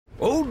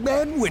Old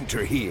Man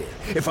Winter here.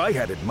 If I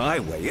had it my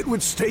way, it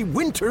would stay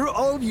winter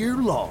all year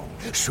long.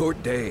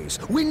 Short days,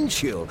 wind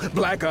chill,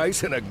 black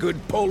ice, and a good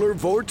polar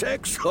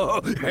vortex.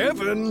 Oh,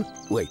 heaven!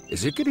 Wait,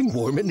 is it getting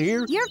warm in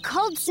here? Your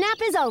cold snap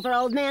is over,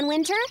 Old Man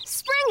Winter.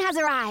 Spring has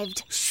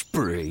arrived.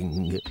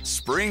 Spring.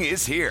 Spring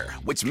is here,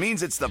 which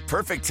means it's the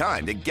perfect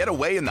time to get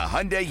away in the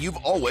Hyundai you've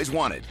always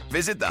wanted.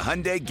 Visit the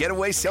Hyundai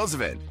Getaway Sales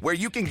Event, where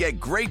you can get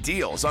great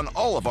deals on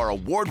all of our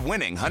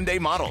award-winning Hyundai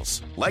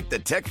models, like the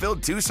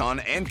tech-filled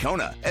Tucson and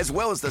Kona, as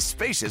well as the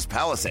spacious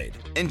Palisade.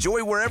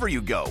 Enjoy wherever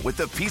you go with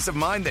the peace of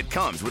mind that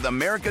comes with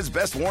America's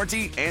best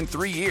warranty and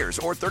 3 years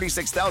or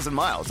 36,000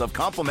 miles of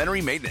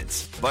complimentary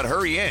maintenance. But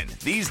hurry in,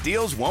 these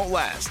deals won't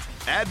last.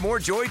 Add more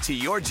joy to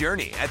your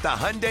journey at the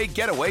Hyundai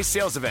Getaway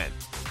Sales Event.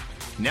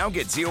 Now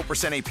get 0%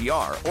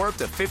 APR or up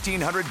to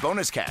 $1,500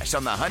 bonus cash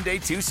on the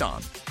Hyundai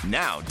Tucson.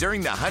 Now,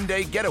 during the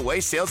Hyundai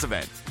Getaway Sales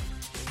Event.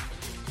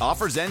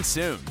 Offers end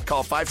soon.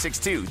 Call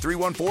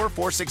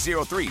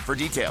 562-314-4603 for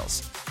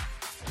details.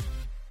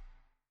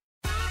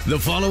 The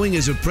following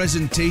is a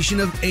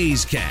presentation of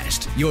A's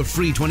Cast, your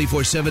free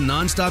 24/7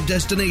 nonstop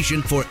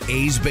destination for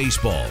A's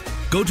baseball.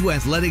 Go to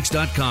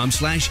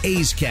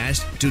athletics.com/A's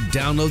Cast to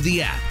download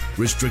the app.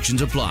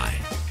 Restrictions apply.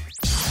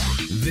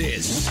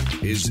 This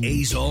is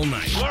A's All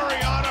Night.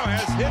 Laureano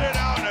has hit it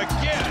out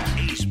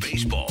again. A's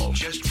baseball,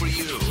 just for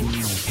you.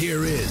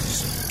 Here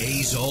is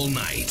A's All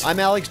Night. I'm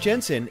Alex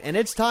Jensen, and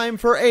it's time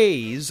for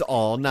A's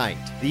All Night.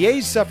 The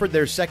A's suffered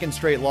their second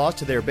straight loss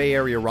to their Bay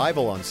Area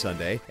rival on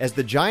Sunday, as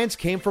the Giants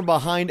came from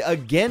behind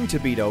again to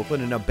beat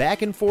Oakland in a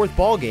back-and-forth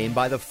ball game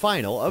by the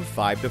final of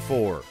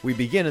 5-4. We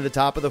begin in the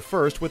top of the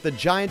first with the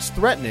Giants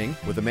threatening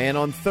with a man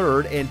on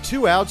third and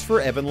 2 outs for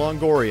Evan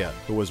Longoria,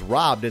 who was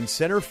robbed in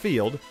center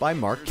field by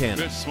Mark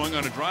Canha. Pitch swung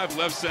on a drive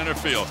left center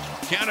field.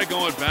 Canha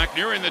going back,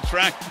 nearing the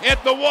track,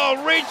 at the wall,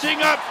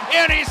 reaching up,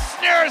 and he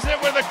snares it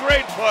with a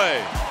great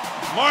play.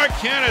 Mark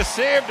Canha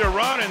saved a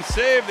run and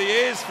saved the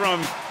A's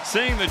from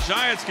seeing the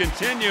Giants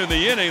continue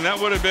the inning. That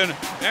would have been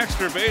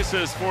extra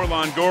bases for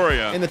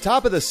Longoria. In the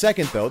top of the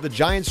second, though, the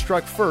Giants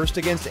struck first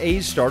against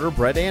A's starter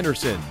Brett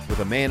Anderson. With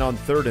a man on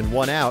third and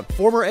 1 out,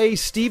 former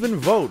A's Stephen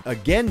Vogt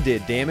again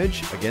did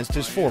damage against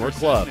his former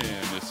club. And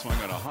it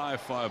swung on a high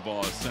fly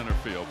ball at center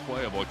field.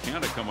 Playable.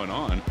 Canha coming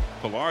on.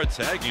 Pilar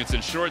tagging. It's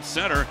in short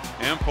center.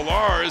 And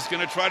Pilar is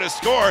going to try to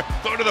score.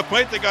 Throw to the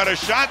plate. They got a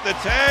shot. The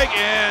tag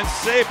and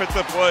safe at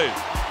the plate.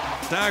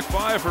 Tag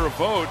 5 for a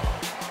Vogt.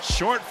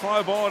 Short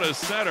fly ball to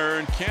center,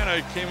 and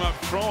Canha came up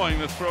throwing.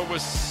 The throw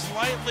was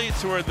slightly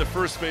toward the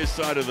first base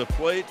side of the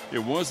plate.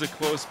 It was a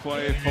close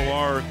play.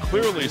 Pilar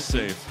clearly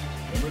safe,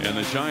 and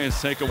the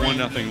Giants take a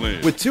 1-0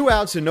 lead. With 2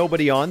 outs and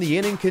nobody on, the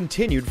inning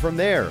continued from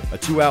there. A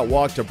 2-out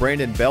walk to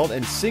Brandon Belt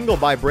and single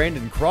by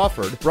Brandon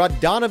Crawford brought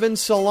Donovan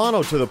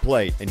Solano to the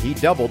plate, and he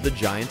doubled the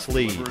Giants'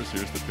 lead. Here's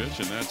the pitch,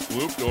 and that's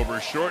flooped over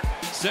short.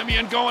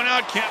 Simeon going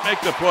out, can't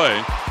make the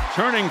play.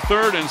 Turning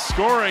third and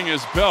scoring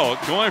is Belt.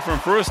 Going from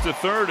first to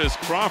third is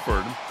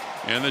Crawford.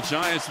 And the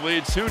Giants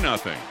lead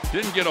 2-0.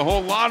 Didn't get a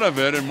whole lot of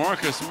it, and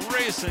Marcus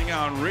racing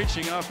out,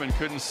 reaching up, and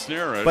couldn't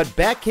snare it. But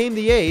back came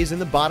the A's in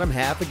the bottom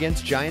half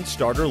against Giants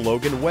starter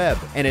Logan Webb.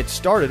 And it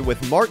started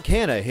with Mark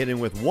Canha hitting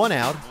with 1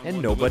 out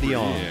and nobody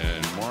on.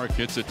 And Mark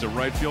hits it to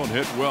right field,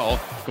 hit well.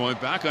 Going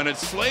back on it,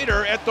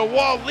 Slater at the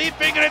wall,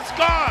 leaping, and it's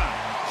gone!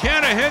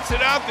 Canha hits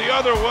it out the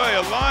other way.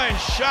 A line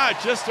shot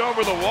just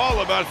over the wall,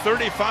 about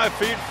 35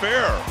 feet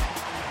fair.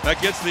 That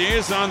gets the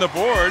A's on the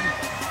board.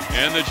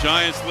 And the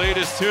Giants' lead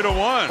is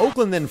 2-1.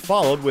 Oakland then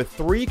followed with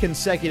 3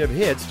 consecutive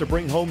hits to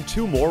bring home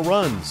 2 more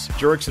runs.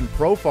 Jurickson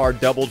Profar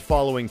doubled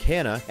following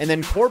Canha, and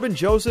then Corbin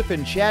Joseph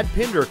and Chad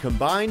Pinder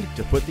combined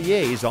to put the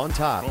A's on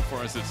top.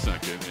 Profar is at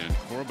second, and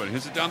Corbin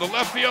hits it down the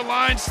left field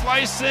line,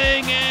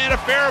 slicing, and a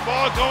fair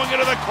ball going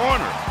into the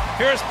corner.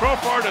 Here's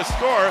Profar to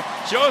score.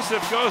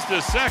 Joseph goes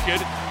to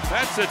second.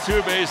 That's a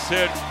 2-base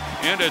hit.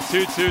 And a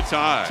 2-2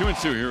 tie.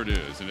 2-2, here it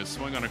is. And it's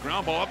swung on a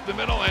ground ball up the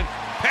middle and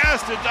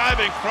past a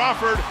diving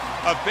Crawford.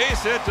 A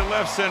base hit to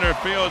left center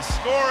field.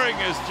 Scoring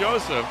is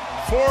Joseph.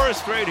 4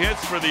 straight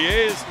hits for the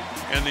A's.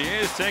 And the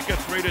A's take a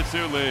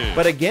 3-2 lead.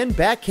 But again,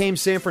 back came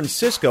San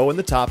Francisco in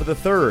the top of the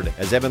third,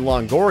 as Evan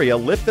Longoria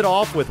lifted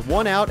off with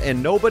 1 out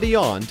and nobody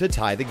on to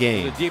tie the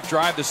game. The deep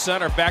drive to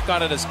center, back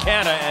on it is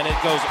Canha, and it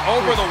goes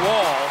over the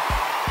wall.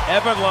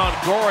 Evan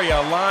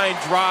Longoria, line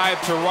drive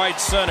to right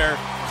center,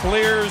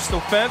 clears the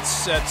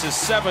fence. That's his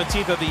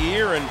 17th of the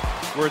year, and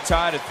we're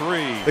tied at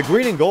 3. The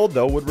green and gold,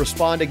 though, would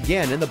respond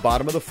again in the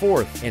bottom of the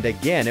fourth. And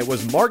again, it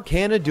was Mark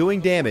Canha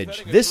doing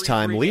damage, this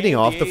time leading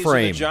off the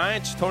frame. The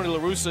Giants, Tony La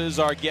Russa is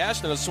our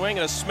guest, and a swing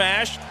and a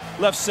smash.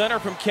 Left center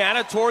from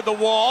Canha toward the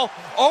wall,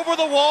 over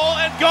the wall,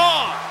 and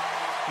gone.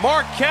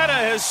 Mark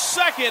Canha, his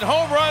second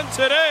home run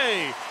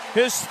today,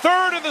 his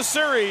third of the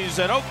series,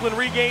 and Oakland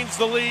regains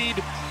the lead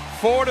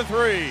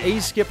 4-3.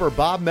 A's skipper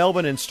Bob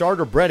Melvin and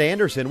starter Brett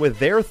Anderson with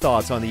their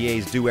thoughts on the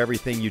A's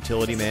do-everything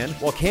utility man,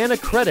 while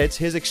Canha credits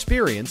his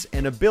experience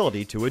and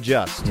ability to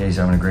adjust. Yeah, he's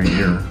having a great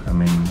year. I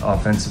mean,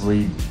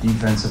 offensively,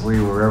 defensively,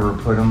 wherever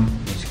put him,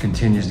 he's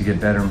continues to get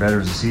better and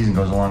better as the season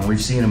goes along.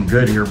 We've seen him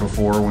good here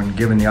before when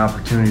given the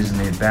opportunities and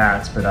the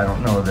at-bats, but I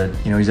don't know that,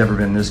 he's ever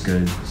been this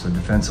good. So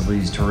defensively,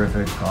 he's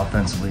terrific.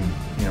 Offensively,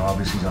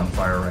 obviously he's on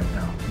fire right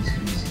now.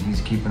 He's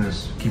keeping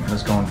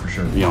us going for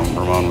sure.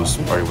 Ramon was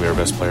probably our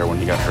best player when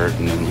he got hurt,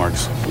 and then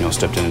Mark's,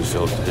 stepped in and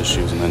filled his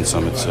shoes, and then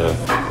some. It's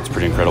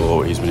pretty incredible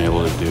what he's been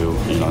able to do,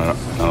 not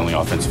only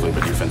offensively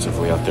but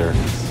defensively out there.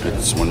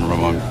 It's when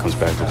Ramon comes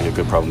back, it'll be a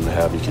good problem to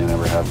have. You can't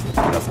ever have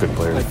enough good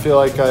players. I feel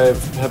like I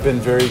have been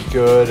very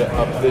good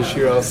up this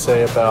year, I'll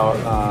say,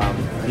 about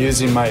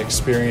using my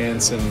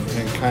experience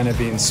and kind of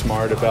being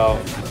smart about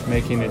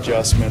making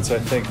adjustments. I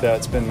think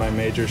that's been my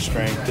major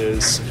strength,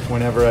 is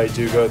whenever I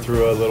do go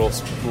through a little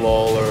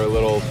lull or a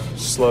little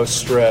slow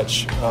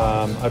stretch,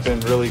 I've been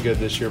really good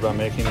this year about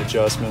making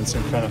adjustments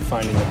and kind of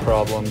finding the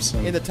problems.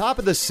 In the top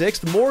of the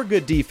sixth, more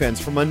good defense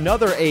from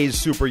another A's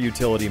super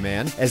utility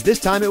man, as this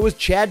time it was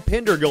Chad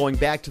Pinder going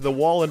back to the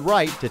wall and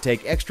right to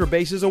take extra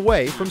bases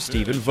away from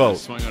Stephen Vogt.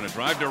 Swing on a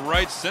drive to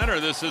right center.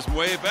 This is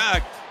way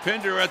back.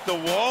 Pinder at the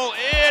wall,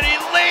 and he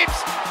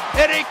leaps,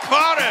 and he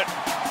caught it.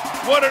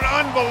 What an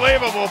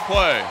unbelievable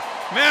play.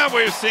 Man,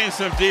 we've seen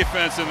some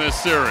defense in this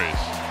series.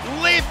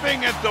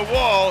 Leaping at the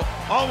wall,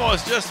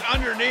 almost just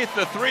underneath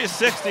the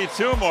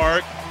 362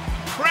 mark,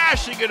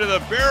 crashing into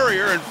the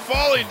barrier and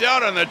falling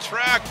down on the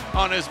track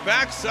on his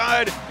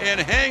backside, and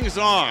hangs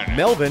on.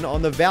 Melvin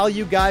on the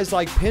value guys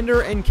like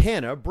Pinder and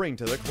Canna bring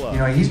to the club.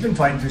 He's been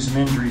fighting through some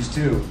injuries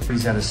too.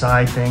 He's got a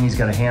side thing, he's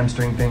got a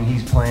hamstring thing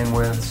he's playing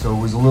with, so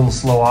it was a little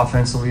slow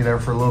offensively there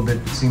for a little bit.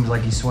 It seems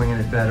like he's swinging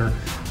it better.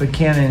 But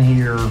Canna and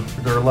he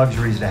they're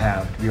luxuries to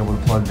have, to be able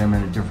to plug them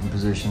into different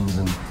positions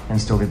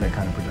and still get that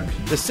kind of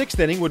production. The sixth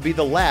inning would be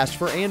the last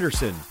for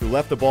Anderson, who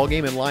left the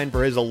ballgame in line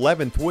for his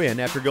 11th win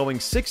after going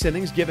 6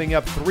 innings, giving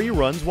up 3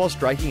 runs while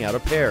striking out a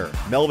pair.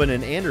 Melvin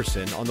and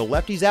Anderson on the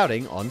lefties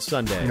outing on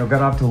Sunday.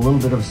 Got off to a little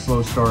bit of a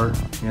slow start.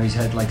 He's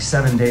had like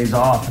 7 days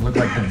off. It looked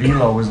like the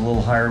velo was a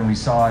little higher than we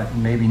saw it.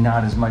 Maybe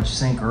not as much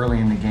sink early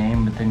in the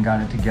game, but then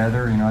got it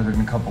together, other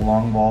than a couple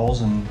long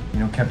balls, and,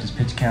 kept his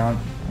pitch count,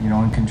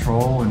 in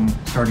control, and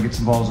started to get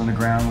some balls on the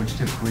ground, which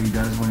typically he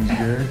does when he's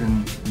good,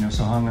 and,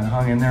 so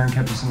hung in there and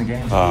kept us in the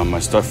game. My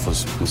stuff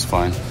was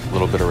fine. A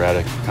little bit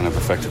erratic, kind of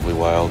effectively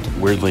wild.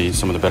 Weirdly,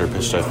 some of the better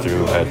pitches I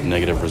threw had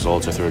negative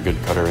results. I threw a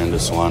good cutter into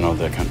Solano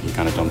that he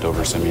kind of dumped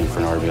over Simeon for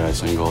an RBI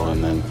single,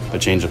 and then the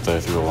changeup that I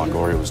threw to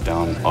Longoria was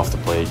down off the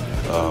plate.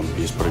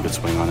 He just put a good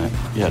swing on it.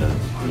 He had to,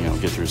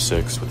 get through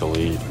 6 with the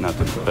lead. Not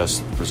the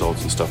best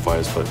results and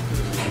stuff-wise, but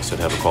like I said,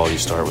 have a quality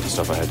start with the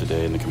stuff I had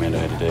today and the command I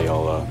had today.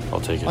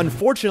 I'll take it.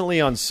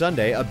 Unfortunately, on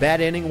Sunday, a bad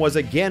inning was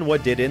again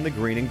what did in the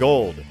green and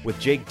gold. With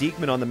Jake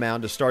Diekman on the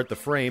mound to start the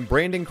frame,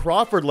 Brandon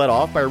Crawford led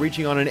off by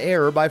reaching on an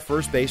error by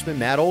first baseman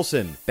Matt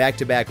Olson.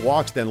 Back-to-back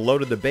walks then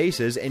loaded the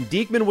bases, and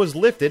Diekman was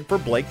lifted for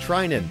Blake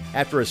Trinan.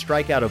 After a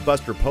strikeout of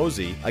Buster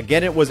Posey,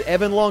 again it was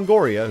Evan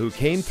Longoria who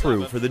came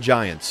through for the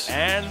Giants.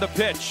 And the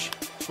pitch.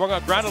 Swung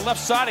on ground to left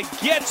side. It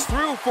gets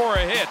through for a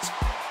hit.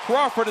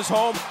 Crawford is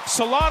home.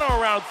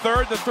 Solano around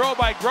third. The throw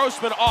by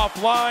Grossman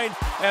offline.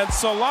 And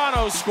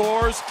Solano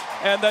scores.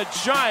 And the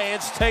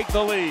Giants take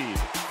the lead.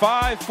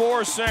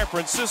 5-4 San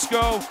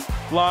Francisco.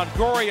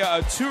 Longoria,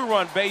 a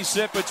 2-run base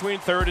hit between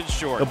third and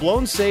short. The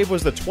blown save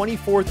was the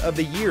 24th of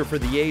the year for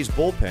the A's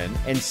bullpen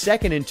and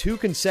second in 2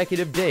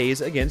 consecutive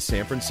days against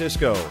San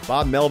Francisco.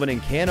 Bob Melvin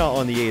and Canna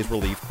on the A's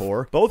relief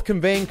corps, both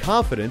conveying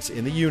confidence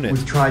in the unit.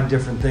 We've tried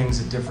different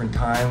things at different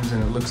times,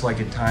 and it looks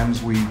like at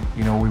times we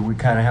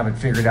kind of have it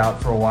figured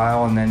out for a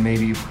while, and then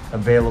maybe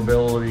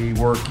availability,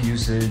 work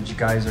usage,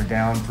 guys are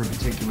down for a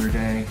particular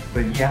day.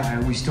 But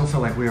yeah, we still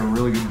feel like we have a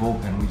really good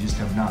bullpen. We just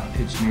have not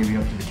pitched maybe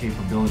up to the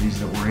capabilities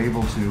that we're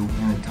able to.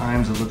 And at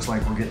times it looks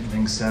like we're getting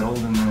things settled,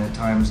 and then at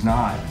times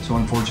not. So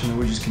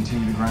unfortunately, we just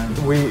continue to grind.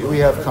 We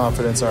have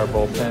confidence in our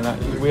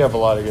bullpen. We have a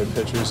lot of good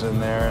pitchers in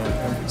there.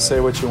 And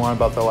say what you want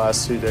about the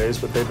last 2 days,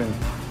 but they've been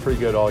pretty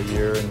good all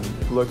year.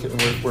 And look,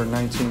 we're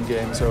 19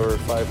 games over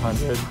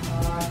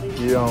 500.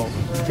 You don't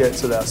get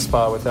to that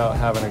spot without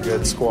having a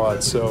good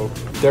squad. So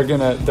they're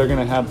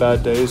gonna have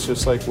bad days,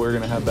 just like we're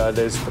gonna have bad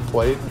days at the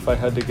plate. If I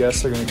had to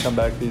guess, they're gonna come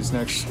back this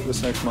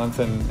next month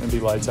and be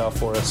lights out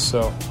for us.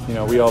 So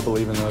we all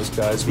believe in those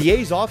guys. The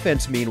A's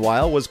offense,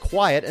 meanwhile, was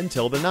quiet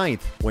until the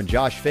 9th, when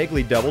Josh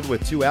Fagley doubled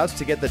with 2 outs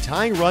to get the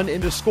tying run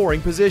into scoring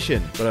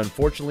position. But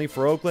unfortunately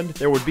for Oakland,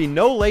 there would be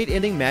no late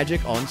inning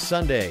magic on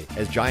Sunday,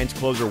 as Giants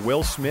closer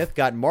Will Smith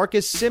got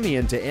Marcus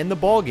Simeon to end the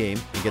ballgame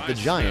and get the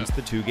Giants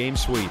the 2-game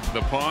sweep.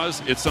 The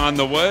pause, it's on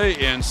the way,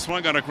 and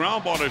swung on a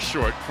ground ball to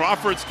short.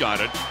 Crawford's got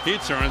it. He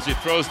turns, he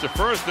throws to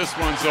first. This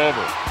one's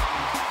over.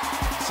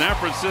 San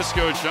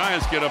Francisco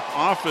Giants get up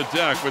off the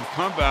deck with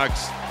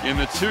comebacks in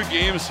the 2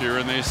 games here,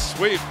 and they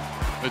sweep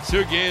the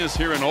 2 games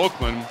here in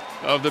Oakland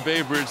of the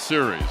Bay Bridge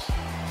series.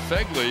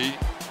 Fagley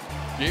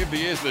gave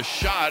the A's the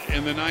shot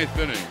in the 9th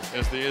inning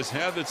as the A's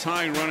had the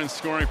tying run in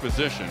scoring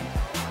position,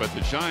 but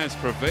the Giants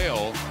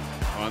prevail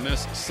on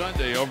this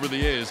Sunday over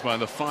the A's by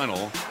the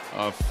final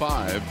of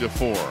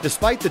 5-4.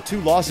 Despite the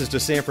 2 losses to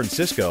San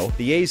Francisco,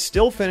 the A's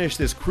still finished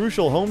this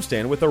crucial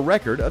homestand with a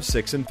record of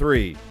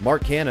 6-3.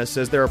 Mark Canha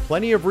says there are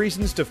plenty of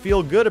reasons to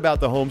feel good about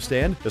the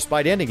homestand,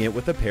 despite ending it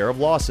with a pair of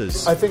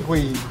losses. I think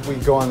we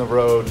go on the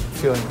road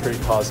feeling pretty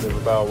positive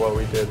about what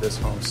we did this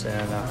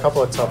homestand. A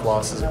couple of tough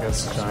losses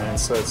against the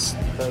Giants, so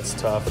that's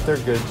tough. But they're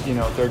good,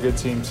 they're a good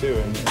team too,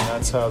 and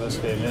that's how this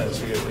game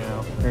is. You're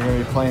going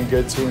to be playing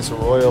good teams. The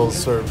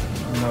Royals are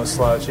no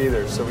slouch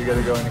either, so we got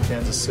to go into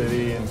Kansas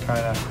City and kind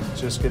of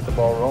just get the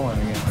ball rolling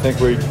again. I think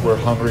we're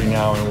hungry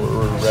now and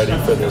we're ready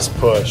for this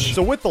push.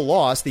 So with the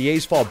loss, the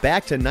A's fall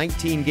back to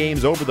 19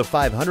 games over the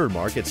 500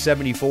 mark at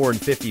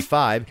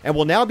 74-55, and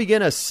will now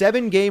begin a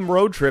 7-game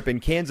road trip in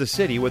Kansas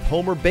City with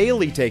Homer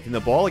Bailey taking the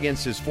ball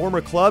against his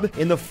former club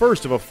in the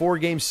first of a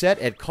 4-game set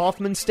at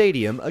Kauffman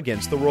Stadium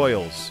against the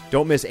Royals.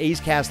 Don't miss A's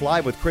Cast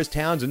Live with Chris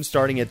Townsend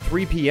starting at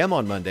 3 p.m.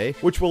 on Monday,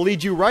 which will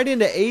lead you right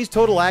into A's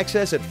Total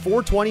Access at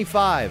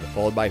 4:25,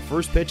 followed by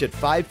First Pitch at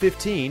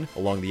 5:15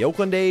 along the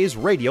Oakland A's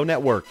radio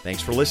network.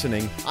 Thanks for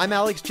listening. I'm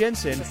Alex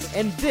Jensen,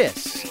 and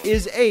this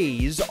is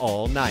A's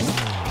All Night.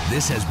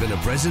 This has been a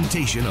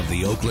presentation of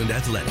the Oakland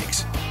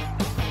Athletics.